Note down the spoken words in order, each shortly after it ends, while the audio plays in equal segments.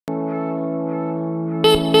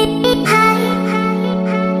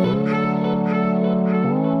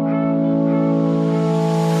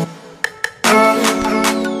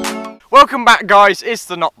Welcome back, guys, it's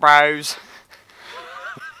the TheNotBros.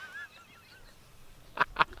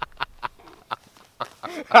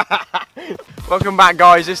 Welcome back,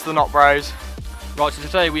 guys, it's the TheNotBros. Right, so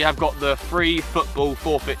today we have got the free football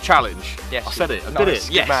forfeit challenge. Yes, I said it, I nice. did it.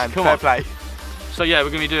 Yes, man. come Fair on. play. So yeah, we're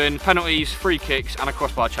going to be doing penalties, free kicks and a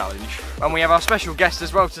crossbar challenge. And we have our special guest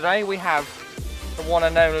as well today. We have the one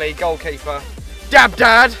and only goalkeeper, Dab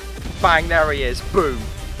Dad. Bang, there he is. Boom.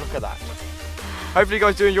 Look at that. Hopefully you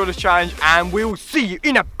guys do enjoy this challenge and we'll see you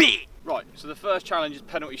in a bit. Right, so the first challenge is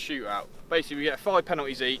penalty shootout. Basically we get 5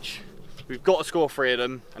 penalties each. We've got to score 3 of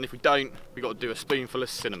them, and if we don't, we've got to do a spoonful of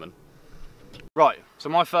cinnamon. Right, so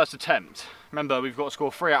my first attempt. Remember, we've got to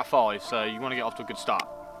score 3 out of 5, so you want to get off to a good start.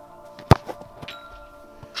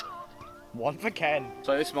 1 for Ken.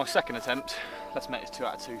 So this is my second attempt. Let's make this 2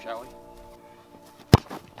 out of 2, shall we?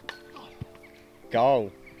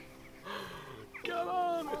 Goal. Come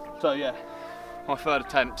on! So yeah, my third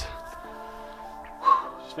attempt.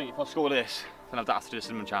 Just think if I score this, then I'd have to do the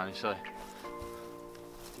cinnamon challenge, so.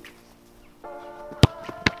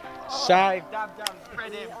 Save. Dab Dab,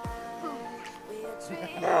 spread him.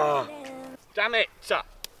 Damn it!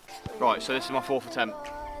 Right, so this is my 4th attempt.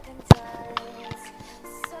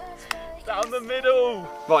 Down the middle!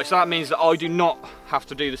 Right, so that means that I do not have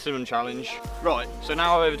to do the cinnamon challenge. Right, so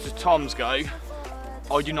now over to Tom's go.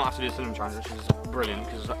 I do not have to do the cinnamon challenge, which is brilliant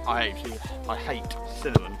because I hate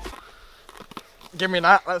cinnamon. Give me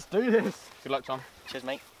that, let's do this. Good luck, Tom. Cheers,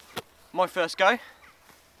 mate. My first go.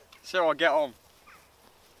 See how I get on.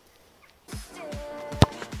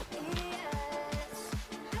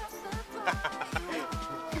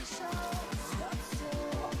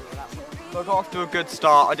 So I got off to a good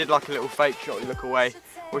start. I did like a little fake shot, you look away,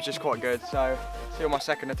 which is quite good. So see how my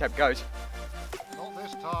second attempt goes. Not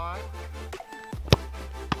this time.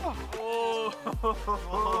 Oh. I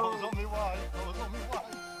was on my way.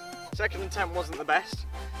 Second attempt wasn't the best.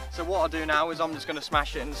 So what I'll do now is I'm just going to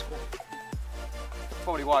smash it and score.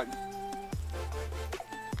 Probably won't.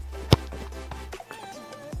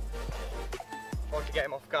 Try to get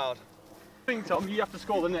him off guard. I think, Tom, you have to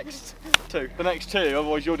score the next 2. The next 2,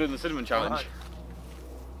 otherwise you're doing the cinnamon challenge. Right.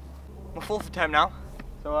 My 4th attempt now.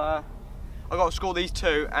 So I got to score these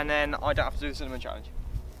 2 and then I don't have to do the cinnamon challenge.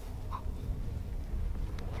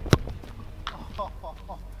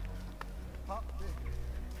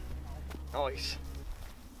 Nice.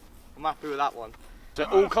 I'm happy with that one. So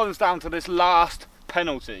it all comes down to this last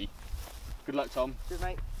penalty. Good luck, Tom. Cheers,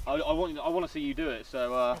 mate. I want to see you do it,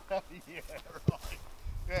 so... Yeah, right.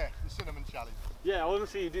 Yeah, the cinnamon challenge. Yeah, I want to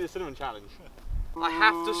see you do the cinnamon challenge. I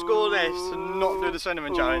have to score this and not do the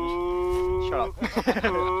cinnamon challenge. Shut up.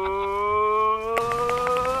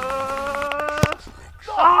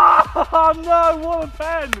 Oh no, what a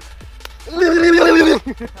pen!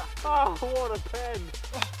 Oh, what a pen!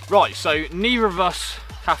 Right, so neither of us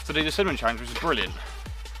have to do the cinnamon challenge, which is brilliant.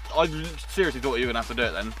 I seriously thought you were going to have to do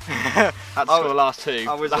it then. Had to score the last 2.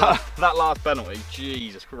 That last penalty,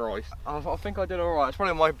 Jesus Christ. I think I did alright. It's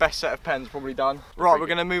probably my best set of pens probably done. Right, we're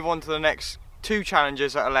going to move on to the next 2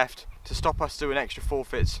 challenges that are left to stop us doing extra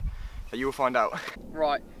forfeits that you will find out.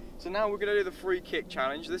 Right, so now we're going to do the free kick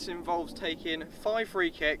challenge. This involves taking 5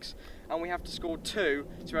 free kicks and we have to score 2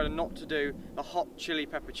 to be able not to do the hot chili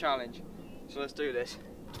pepper challenge. So let's do this.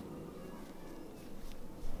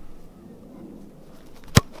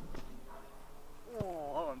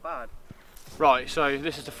 Oh, that went bad. Right, so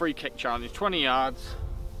this is the free kick challenge, 20 yards.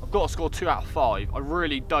 I've got to score 2 out of 5. I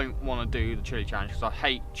really don't want to do the chili challenge because I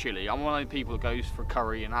hate chili. I'm one of the people that goes for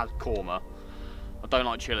curry and has korma. I don't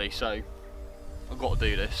like chili, so I've got to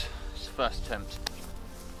do this. It's the first attempt.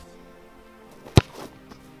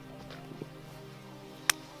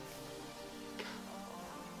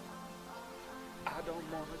 I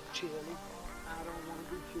don't want a chili. I don't want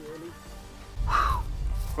to do chili.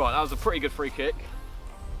 Right, that was a pretty good free kick.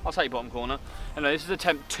 I'll take bottom corner. And this is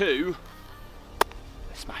attempt 2.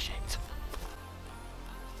 Let's smash it.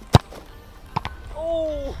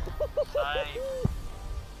 Oh!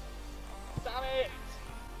 Damn it!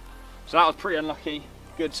 So that was pretty unlucky.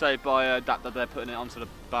 Good save by Dap there, putting it onto the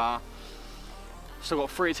bar. Still got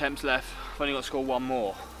 3 attempts left. I've only got to score 1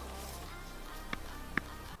 more.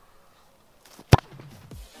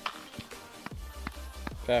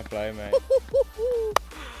 Fair play, mate.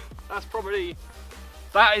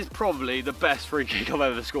 That is probably the best free kick I've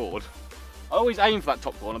ever scored. I always aim for that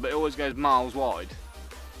top corner, but it always goes miles wide.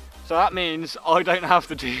 So that means I don't have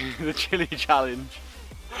to do the chili challenge.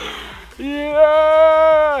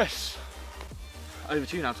 Yes! Over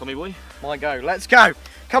to you now, Tommy boy. My go, let's go.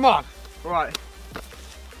 Come on. Right.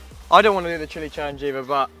 I don't want to do the chili challenge either,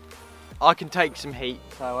 but I can take some heat,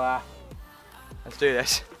 so let's do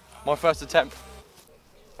this. My first attempt.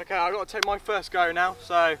 Okay, I've got to take my first go now,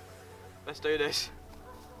 so let's do this.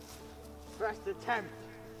 First attempt.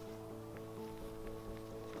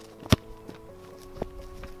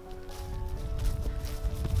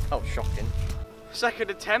 Oh, shocking.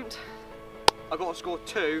 Second attempt. I've got to score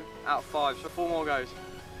 2 out of 5, so 4 more goes.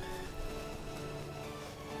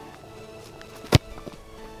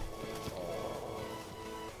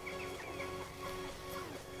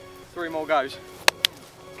 Three more goes.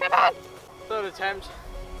 Come on! Third attempt.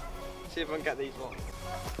 See if I can get these ones.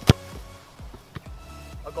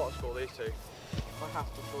 I've got to score these 2. I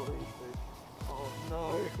have to score these 2. Oh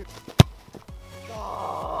no!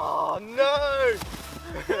 Oh no!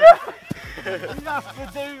 You have to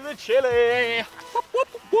do the chili.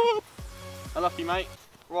 Unlucky, mate.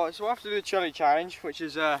 Right, so I have to do the chili challenge, which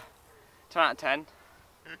is 10 out of 10.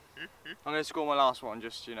 I'm going to score my last one,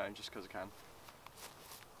 just just because I can.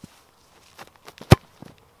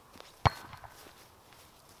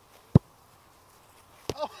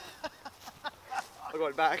 I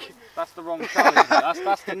got it back. That's the wrong challenge.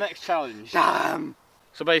 That's the next challenge. Damn!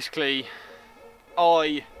 So basically,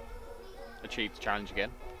 I achieved the challenge again.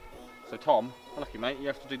 So Tom, lucky mate, you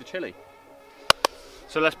have to do the chili.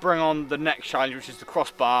 So let's bring on the next challenge, which is the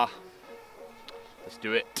crossbar. Let's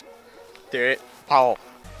do it. Do it. Power.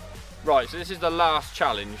 Right, so this is the last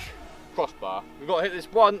challenge, crossbar. We've got to hit this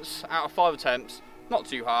once out of 5 attempts, not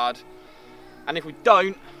too hard. And if we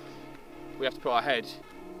don't, we have to put our head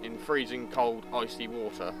in freezing cold icy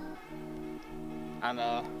water. And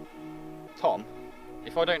Tom,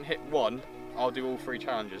 if I don't hit one, I'll do all 3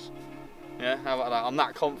 challenges. Yeah, how about that? I'm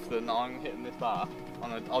that confident that I'm hitting this bar.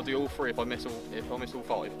 I'll do all 3 if I miss all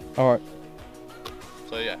 5. All right.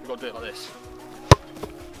 So yeah, we've got to do it like this.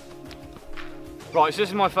 Right, so this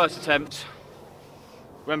is my first attempt.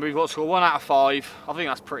 Remember, we've got to score 1 out of 5. I think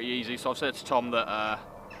that's pretty easy. So I've said to Tom that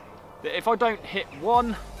if I don't hit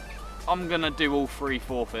 1, I'm gonna do all 3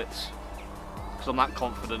 forfeits because I'm that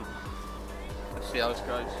confident. Let's see how this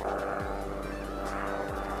goes.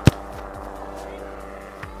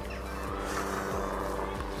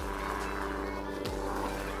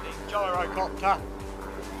 Gyrocopter.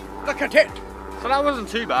 Look at it. So that wasn't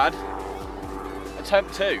too bad.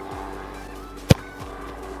 Attempt 2.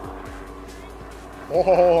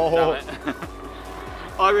 Oh. Damn it.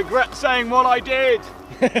 I regret saying what I did.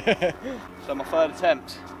 So my third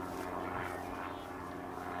attempt.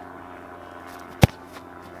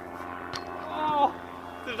 Oh,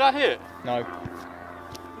 did that hit? No.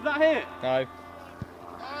 Did that hit? No.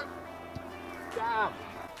 Damn.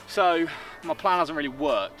 So my plan hasn't really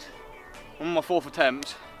worked. On my 4th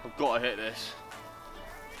attempt, I've got to hit this.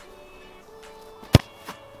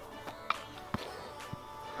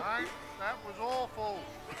 No, that was awful.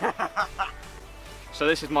 So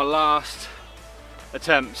this is my last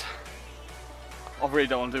attempt. I really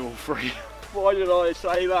don't want to do all 3. Why did I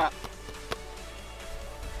say that?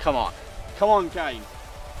 Come on. Come on, Kane.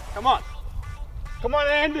 Come on. Come on,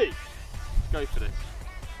 Andy. Go for this.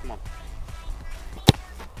 Come on.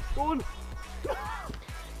 Go on.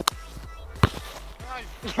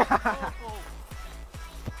 No, awful.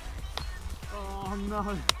 Oh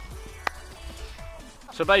no.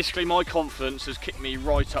 So basically my confidence has kicked me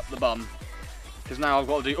right up the bum. Because now I've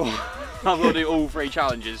got to do all 3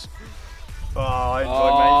 challenges. Oh, I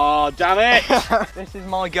Oh, damn it! enjoyed, mate. This is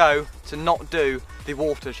my go to not do the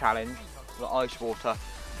water challenge, the ice water.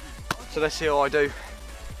 So let's see how I do.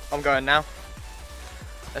 I'm going now.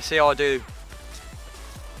 Let's see how I do.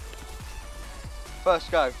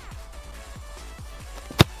 First go.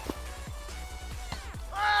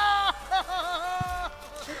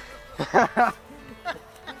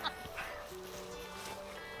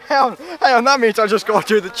 Hang on, that means I just got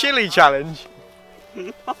to do the chili challenge.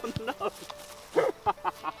 Oh no!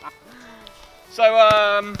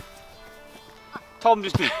 So Tom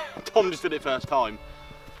just did it first time.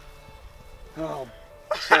 Oh,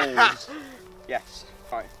 balls. Yes,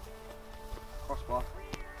 right. Crossbar.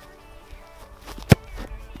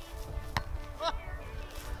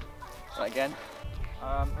 That again.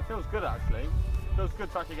 It feels good actually. It feels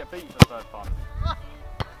good to actually get beat for the first time.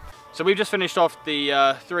 So we've just finished off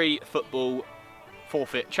the 3 football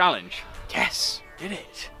forfeit challenge. Yes, did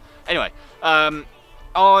it. Anyway, I'm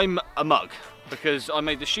a mug because I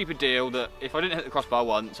made the stupid deal that if I didn't hit the crossbar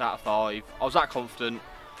once out of 5, I was that confident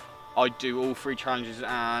I'd do all 3 challenges,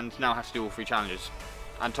 and now I have to do all 3 challenges.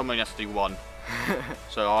 And Tom only has to do 1.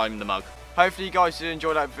 So I'm the mug. Hopefully you guys did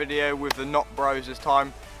enjoy that video with the TheNotBros this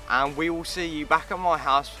time, and we will see you back at my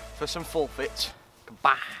house for some forfeits.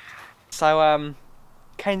 Goodbye. So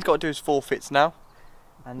Kane's got to do his forfeits now,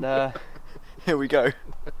 and here we go.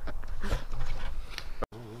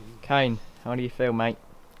 Kane, how do you feel, mate?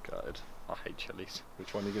 Good. I hate chilies.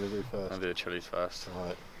 Which one are you going to do first? I'll do the chilies first.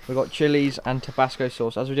 Right. We've got chilies and Tabasco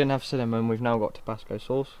sauce. As we didn't have cinnamon, we've now got Tabasco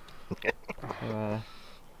sauce. Oh,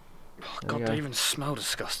 God, they even smell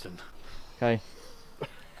disgusting. Okay.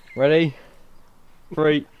 Ready?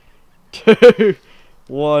 3, 2,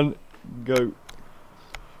 1, go.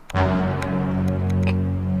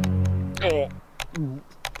 Oh.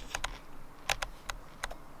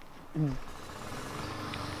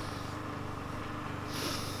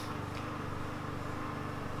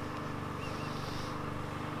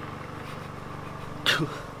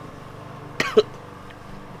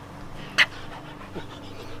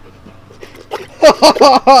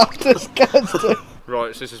 Disgusting.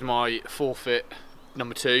 Right, so this is my forfeit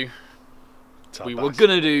number 2. Tabasco. We were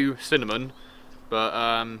gonna do cinnamon, but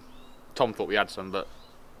Tom thought we had some, but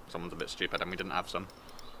someone's a bit stupid and we didn't have some.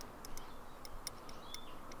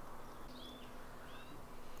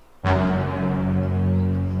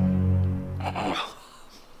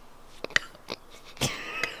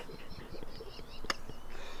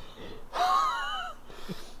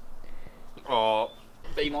 Oh,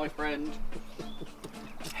 be my friend.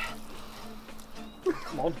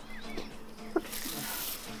 Come on.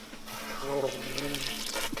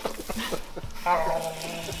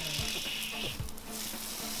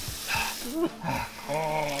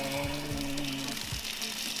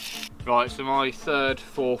 Right, so my third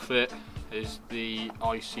forfeit is the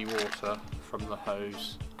icy water from the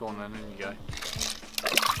hose. Go on then, in you go.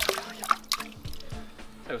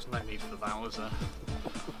 There was no need for that, was there?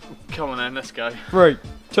 Come on then, let's go. 3,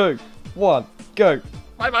 2, 1, go.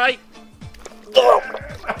 Bye bye!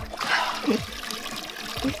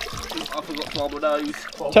 I forgot to rub my nose.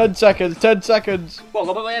 10 seconds, 10 seconds. What,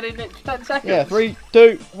 I'll put my head in it for 10 seconds? Yeah, 3,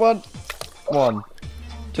 2, 1. 1,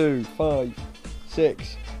 2, 5,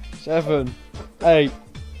 6, 7, 8,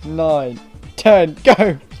 9, 10, go.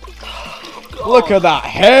 God. Look at that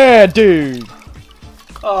hair, dude.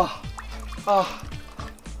 Oh. Oh.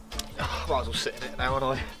 Might as well sit in it now, won't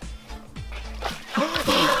I?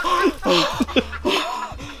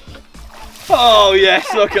 Oh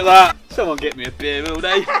yes, look at that. Someone get me a beer, will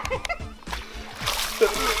they?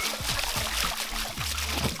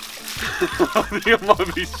 I think I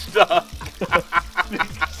might be stuck.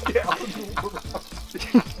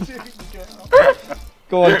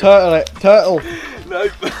 Go on, turtle it, turtle.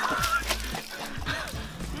 Nope.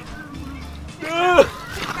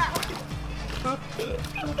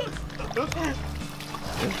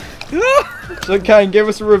 So Kane, give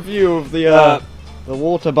us a review of the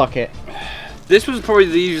water bucket. This was probably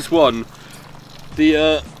the easiest one.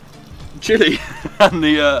 The chili and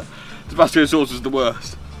the Tabasco sauce was the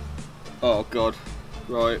worst. Oh god.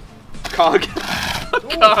 Right. Can't get. I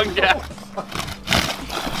can't get.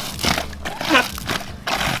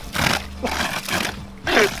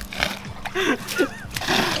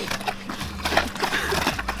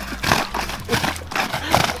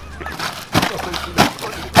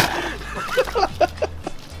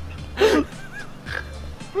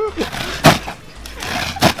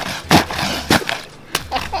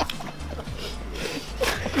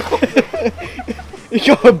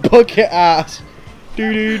 You got a bucket ass.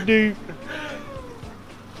 Do do do.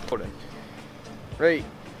 Hold on. Right.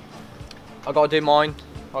 I gotta do mine.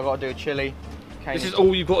 I gotta do a chili. Kane This is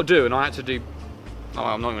all you've got to do, and I had to do. Oh,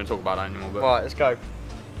 I'm not going to talk about that anymore. But Right, let's go.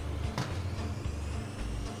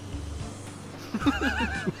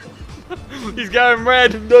 he's going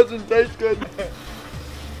red. It doesn't taste good.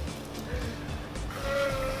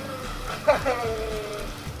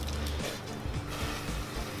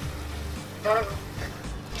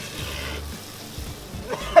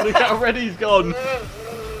 Look how red he's gone.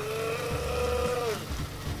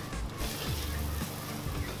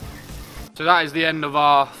 So that is the end of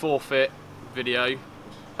our forfeit video.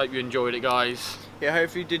 Hope you enjoyed it, guys. Yeah,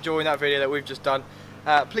 hopefully you did enjoy that video that we've just done.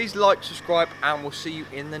 Please like, subscribe, and we'll see you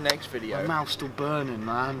in the next video. My mouth's still burning,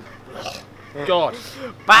 man. God,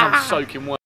 I'm soaking wet.